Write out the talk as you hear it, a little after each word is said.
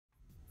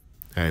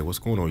Hey, what's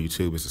going on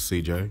YouTube? It's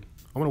CJ.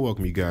 I want to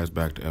welcome you guys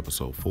back to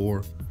episode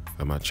 4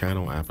 of my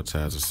channel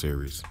Appetizer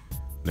series.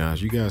 Now,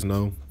 as you guys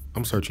know,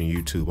 I'm searching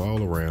YouTube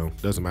all around.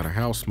 Doesn't matter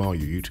how small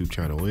your YouTube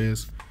channel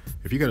is.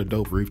 If you got a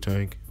dope reef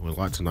tank with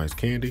lots of nice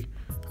candy,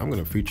 I'm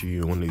going to feature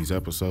you in one of these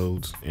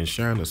episodes and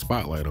shine the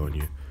spotlight on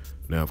you.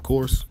 Now, of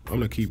course, I'm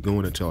going to keep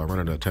going until I run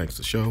out of tanks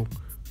to show,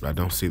 but I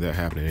don't see that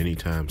happening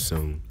anytime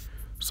soon.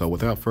 So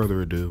without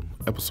further ado,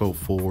 episode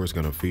 4 is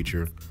going to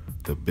feature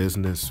the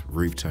Bizness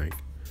reef tank.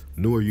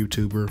 Newer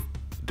YouTuber,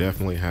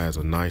 definitely has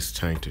a nice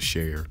tank to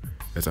share.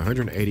 It's a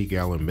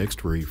 180-gallon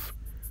mixed reef,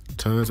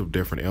 tons of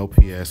different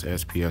LPS,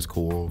 SPS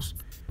coils,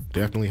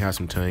 definitely has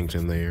some tanks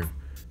in there,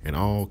 and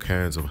all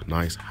kinds of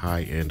nice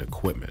high-end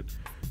equipment.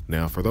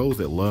 Now, for those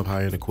that love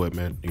high-end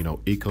equipment,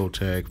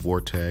 Ecotech,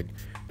 Vortec,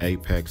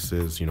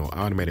 Apexes,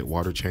 automated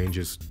water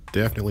changes,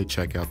 definitely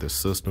check out this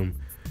system.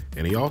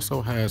 And he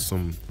also has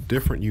some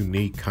different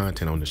unique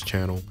content on this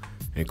channel,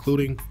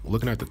 including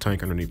looking at the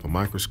tank underneath a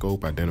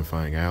microscope,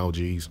 identifying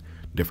algae,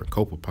 different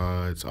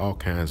copepods, all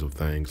kinds of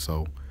things.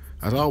 So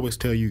as I always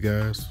tell you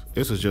guys,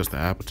 this is just the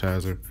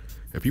appetizer.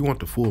 If you want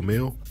the full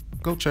meal,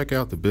 go check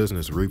out the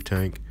Bizness reef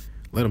tank.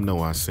 Let them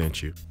know I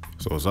sent you.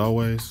 So as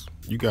always,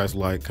 you guys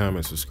like,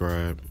 comment,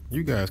 subscribe.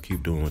 You guys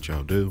keep doing what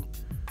y'all do.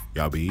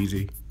 Y'all be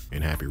easy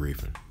and happy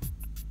reefing.